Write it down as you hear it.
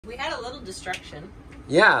We had a little destruction.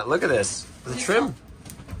 Yeah, look at this. The trim.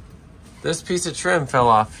 This piece of trim fell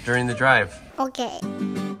off during the drive. Okay.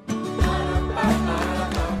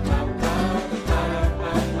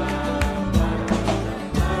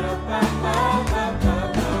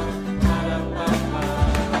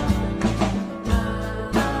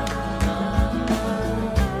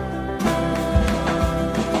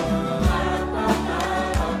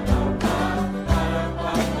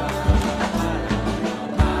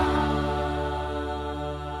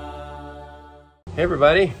 Hey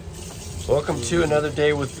everybody, welcome to another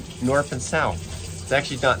day with North and South. It's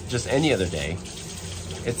actually not just any other day.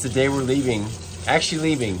 It's the day we're leaving,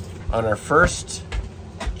 on our first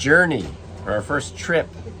journey, or our first trip.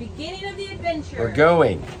 The beginning of the adventure. We're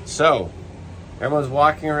going. So, everyone's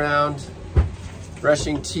walking around,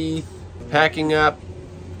 brushing teeth, packing up,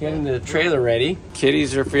 getting the trailer ready.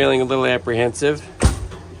 Kitties are feeling a little apprehensive,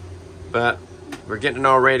 but we're getting it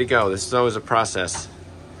all ready to go. This is always a process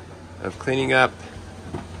of cleaning up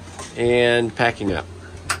and packing up.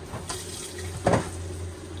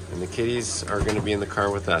 And the kitties are going to be in the car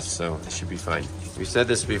with us, so it should be fine. We said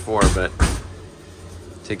this before, but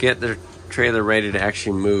to get the trailer ready to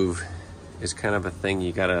actually move is kind of a thing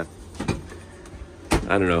you gotta,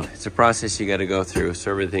 I don't know, it's a process you gotta go through so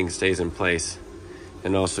everything stays in place.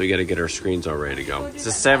 And also you gotta get our screens all ready to go. It's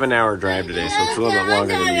a 7-hour drive today, so it's a little bit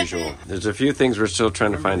longer than usual. There's a few things we're still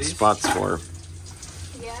trying to find spots for.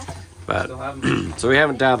 But, so we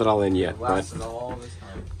haven't dialed it all in yet, but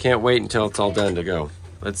can't wait until it's all done to go.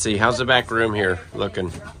 Let's see, how's the back room here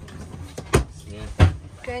looking?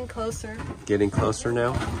 Getting closer. Getting closer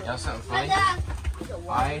now? Yeah, something funny.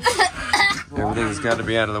 Everything's got to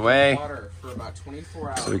be out of the way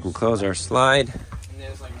so we can close our slide. And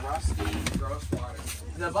there's like rusty, gross water.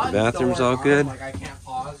 The bathroom's all good. Like I can't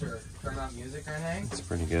pause or turn on music or anything. It's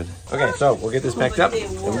pretty good. Okay, so we'll get this packed up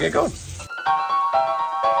and we'll get going.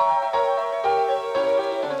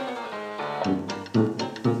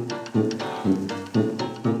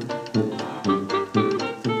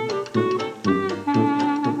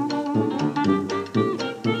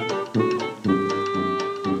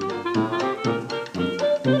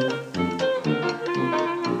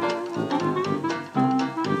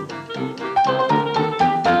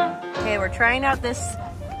 Trying out this,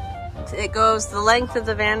 it goes the length of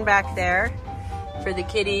the van back there for the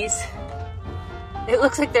kitties. It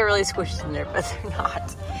looks like they're really squished in there, but they're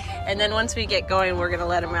not. And then once we get going, we're gonna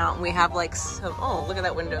let them out, and we have like some, oh, look at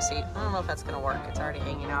that window seat. I don't know if that's gonna work. It's already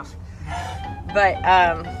hanging off. But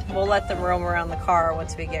we'll let them roam around the car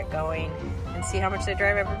once we get going and see how much they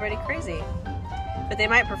drive everybody crazy. But they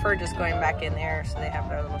might prefer just going back in there so they have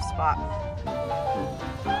their little spot.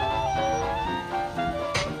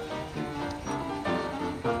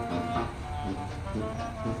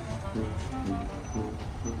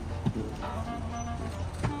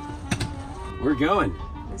 We're going.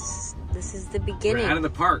 This is the beginning. We're out of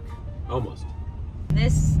the park, almost.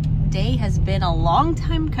 This day has been a long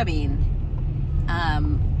time coming,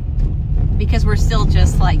 because we're still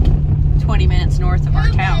just like 20 minutes north of our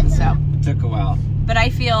town, so. It took a while. But I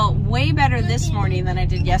feel way better this morning than I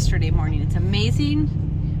did yesterday morning. It's amazing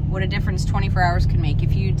what a difference 24 hours can make.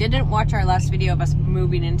 If you didn't watch our last video of us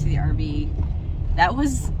moving into the RV, that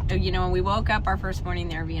was, you know, when we woke up our first morning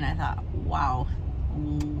in the RV, and I thought, wow,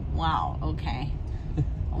 okay.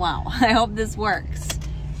 Wow, I hope this works.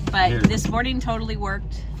 But this morning totally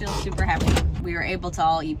worked. Feel super happy. We were able to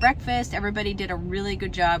all eat breakfast. Everybody did a really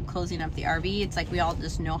good job closing up the RV. It's like we all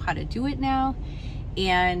just know how to do it now.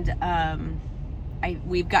 And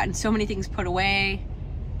we've gotten so many things put away.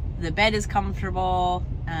 The bed is comfortable.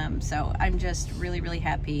 So I'm just really, really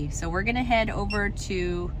happy. So we're gonna head over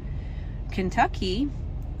to Kentucky.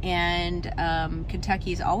 And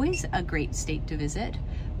Kentucky is always a great state to visit.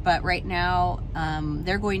 But right now,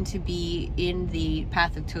 they're going to be in the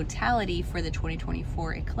path of totality for the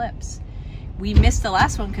 2024 eclipse. We missed the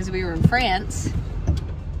last one because we were in France.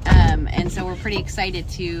 And so we're pretty excited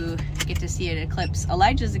to get to see an eclipse.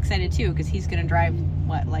 Elijah's excited too because he's gonna drive,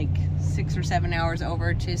 what, like 6 or 7 hours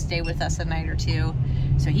over to stay with us a night or two.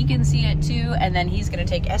 So he can see it too, and then he's gonna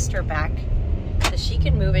take Esther back so she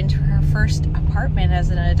can move into her first apartment as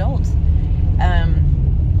an adult.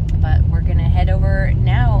 But we're gonna head over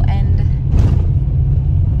now and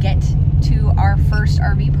get to our first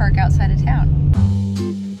RV park outside of town.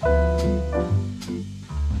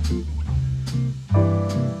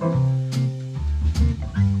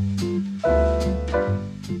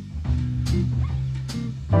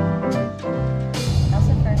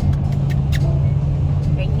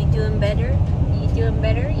 Are you doing better? Are you doing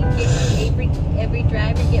better? You get every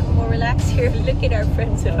drive, you're getting more relaxed here. Look at our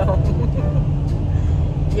friends at home.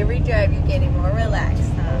 every drive you're getting more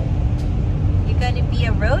relaxed, huh? You're gonna be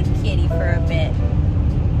a road kitty for a bit.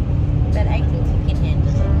 But I think you can handle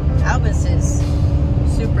it. Albus is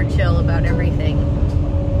super chill about everything.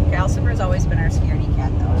 Calcifer's always been our scaredy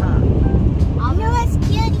cat though, huh? You're a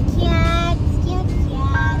scaredy cat. Scaredy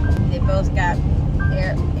cat. They both got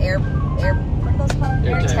air what are those called?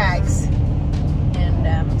 Air tags.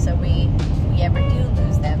 And so we ever do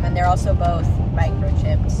lose them. And they're also both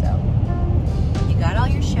microchipped, so. You got all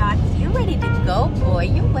your shots. You're ready to go, boy.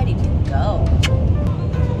 You're ready to go.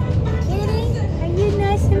 Kitty, are you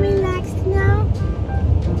nice and relaxed now?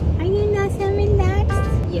 Are you nice and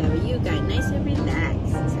relaxed? Yeah, but you got nice and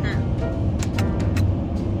relaxed,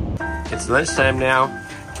 huh? It's lunchtime now.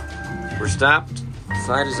 We're stopped. The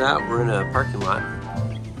slide is out. We're in a parking lot.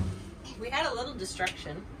 We had a little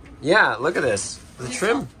destruction. Yeah, look at this. The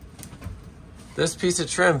trim. This piece of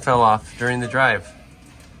trim fell off during the drive.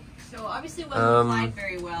 So obviously it wasn't applied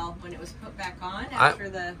very well when it was put back on after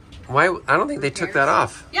the... Why? I don't think they took that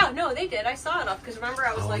off. Yeah, no, they did. I saw it off because remember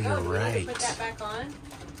I was like, oh, do we need to put right. that back on?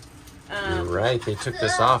 You're right. They took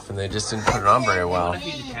this off and they just didn't put it on very well.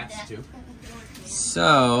 Feed the cats too.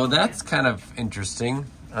 So that's kind of interesting.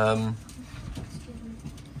 We'll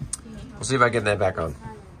see if I get that back on.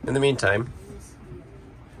 In the meantime,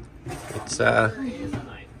 it's time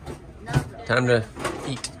to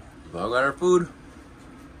eat. We've all got our food.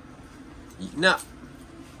 Eating up.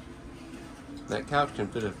 That couch can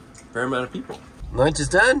fit a fair amount of people. Lunch is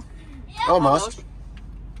done? Almost. So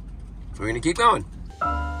we're gonna keep going.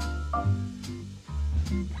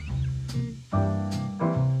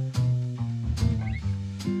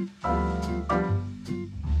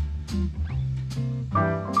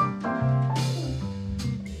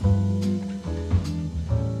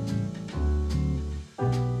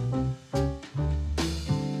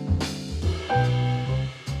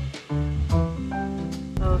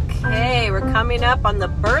 Okay, we're coming up on the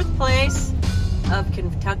birthplace of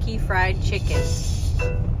Kentucky Fried Chicken.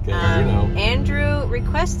 Andrew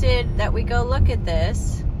requested that we go look at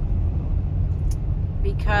this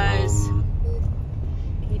because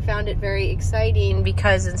he found it very exciting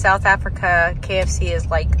because in South Africa, KFC is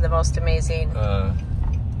like the most amazing.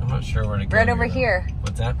 I'm not sure where to go. Right over here.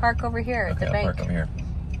 What's that? Park over here at the I'll bank. park over here.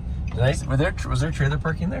 Was there trailer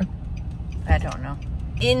parking there? I don't know.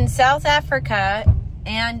 In South Africa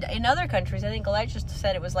and in other countries, I think Elijah just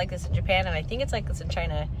said it was like this in Japan, and I think it's like this in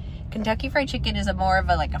China. Kentucky Fried Chicken is more of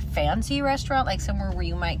a fancy restaurant, like somewhere where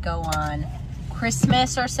you might go on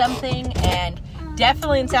Christmas or something. And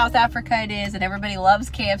definitely in South Africa it is, and everybody loves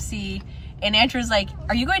KFC. And Andrew's like,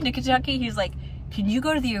 "Are you going to Kentucky?" He's like, "Can you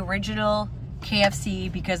go to the original KFC,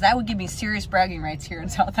 because that would give me serious bragging rights here in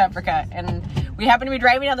South Africa." And we happened to be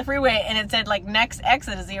driving down the freeway and it said next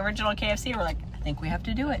exit is the original KFC. We're like, I think we have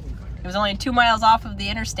to do it. It was only 2 miles off of the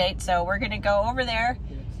interstate, so we're gonna go over there.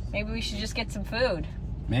 Maybe we should just get some food.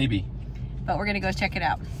 Maybe. But we're gonna go check it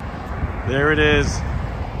out. There it is. Doug,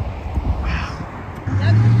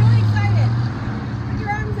 we're really excited. Put your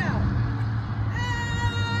arms out.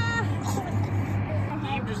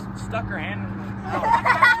 Eve just stuck her hand in her mouth.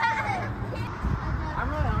 I'm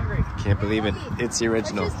really hungry. Can't believe it. It's the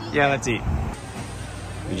original. Yeah, let's eat.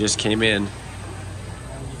 We just came in.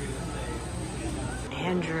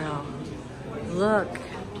 Andrew, look.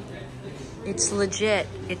 It's legit.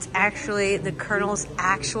 It's actually the Colonel's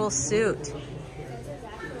actual suit.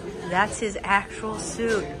 That's his actual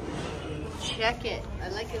suit. Check it. I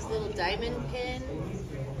like his little diamond pin.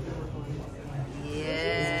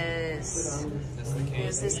 Yes.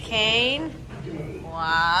 Here's his cane.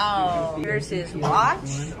 Wow. Here's his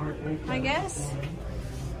watch, I guess.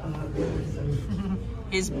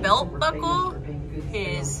 His belt buckle.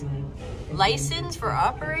 His license for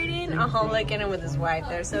operating. Oh, look at him with his wife.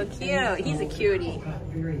 They're so cute. He's a cutie.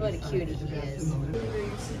 What a cutie he is.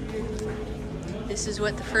 This is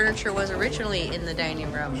what the furniture was originally in the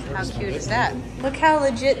dining room. How cute is that? Look how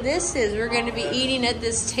legit this is. We're going to be eating at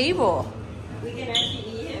this table. We can actually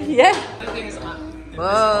eat it? Yeah.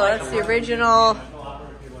 Whoa, that's the original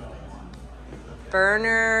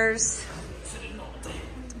burners.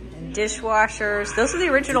 Dishwashers. Those are the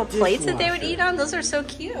original plates that they would eat on. Those are so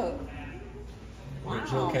cute.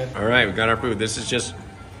 Wow. All right, we got our food. It's just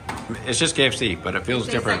KFC, but it feels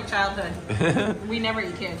different. Like childhood. We never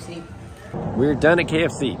eat KFC. We're done at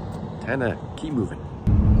KFC. Time to keep moving.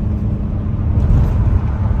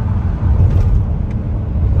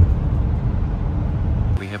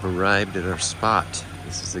 We have arrived at our spot.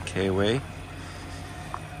 This is the K-Way,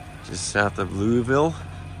 just south of Louisville.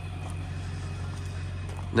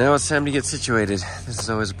 Now it's time to get situated. This is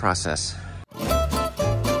always a process.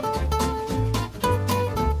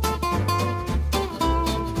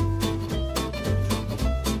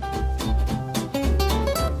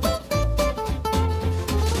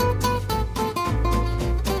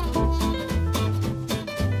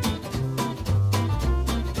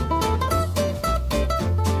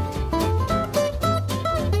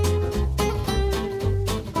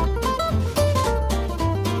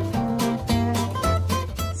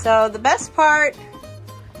 So the best part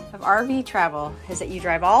of RV travel is that you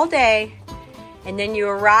drive all day and then you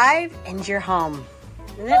arrive and you're home.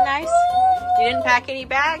 Isn't that nice? You didn't pack any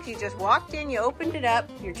bags. You just walked in, you opened it up,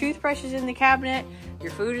 your toothbrush is in the cabinet, your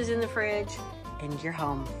food is in the fridge, and you're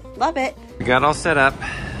home. Love it. We got all set up.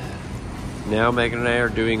 Now Megan and I are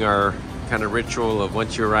doing our kind of ritual of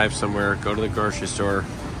once you arrive somewhere, go to the grocery store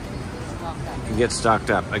and get stocked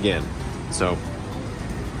up again. So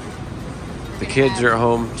the kids are at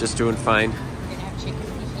home just doing fine. We're gonna have chicken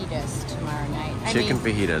fajitas tomorrow night. Chicken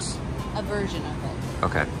fajitas. A version of it.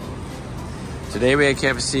 Okay. Today we had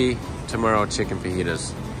KFC, tomorrow chicken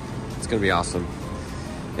fajitas. It's gonna be awesome.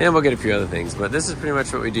 And we'll get a few other things, but this is pretty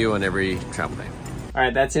much what we do on every travel day. All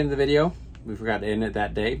right, that's the end of the video. We forgot to end it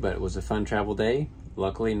that day, but it was a fun travel day.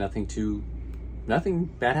 Luckily, nothing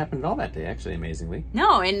bad happened at all that day, actually, amazingly.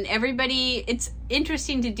 No, and everybody, it's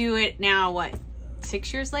interesting to do it now, what,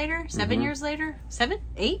 6 years later? 7 years later? 7?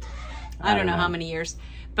 8? I don't know how many years.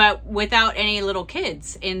 But without any little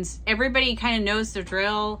kids. And everybody kind of knows the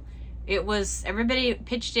drill. Everybody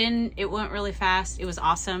pitched in. It went really fast. It was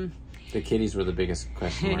awesome. The kitties were the biggest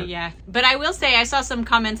question mark. Yeah. But I will say, I saw some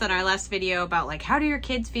comments on our last video about, like, how do your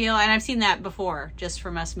kids feel? And I've seen that before, just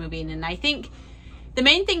from us moving. And I think the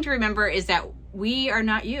main thing to remember is that we are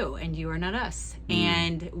not you and you are not us.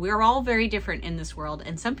 And we're all very different in this world.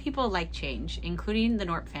 And some people like change, including the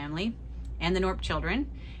Knorpp family and the Knorpp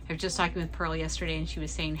children. I was just talking with Pearl yesterday and she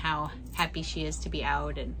was saying how happy she is to be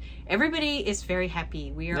out. And everybody is very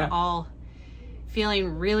happy. We are all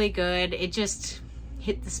feeling really good. It just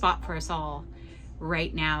hit the spot for us all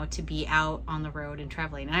right now to be out on the road and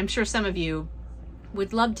traveling. And I'm sure some of you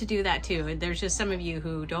would love to do that too. And there's just some of you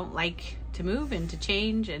who don't like to move and to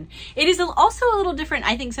change. And it is also a little different.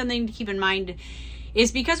 I think something to keep in mind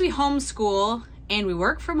is because we homeschool and we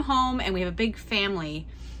work from home and we have a big family,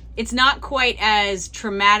 it's not quite as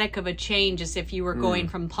traumatic of a change as if you were going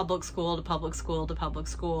from public school to public school to public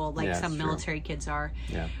school, like some military kids are.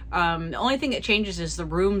 Yeah. The only thing that changes is the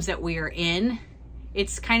rooms that we are in.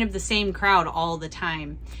 It's kind of the same crowd all the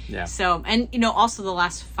time. Yeah. So, and you know, also the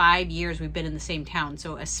last 5 years we've been in the same town.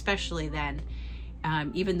 So especially then,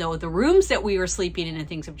 even though the rooms that we were sleeping in and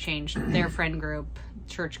things have changed, their friend group,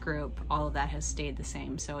 church group, all of that has stayed the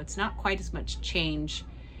same. So it's not quite as much change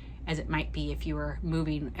as it might be if you were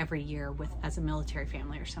moving every year as a military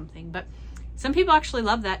family or something. But some people actually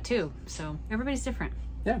love that too. So everybody's different.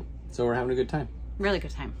 Yeah. So we're having a good time. Really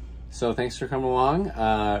good time. So thanks for coming along.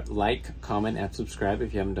 Like, comment, and subscribe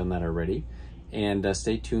if you haven't done that already. And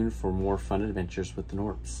stay tuned for more fun adventures with the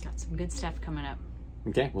Knorps. Got some good stuff coming up.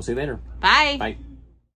 Okay, we'll see you later. Bye. Bye.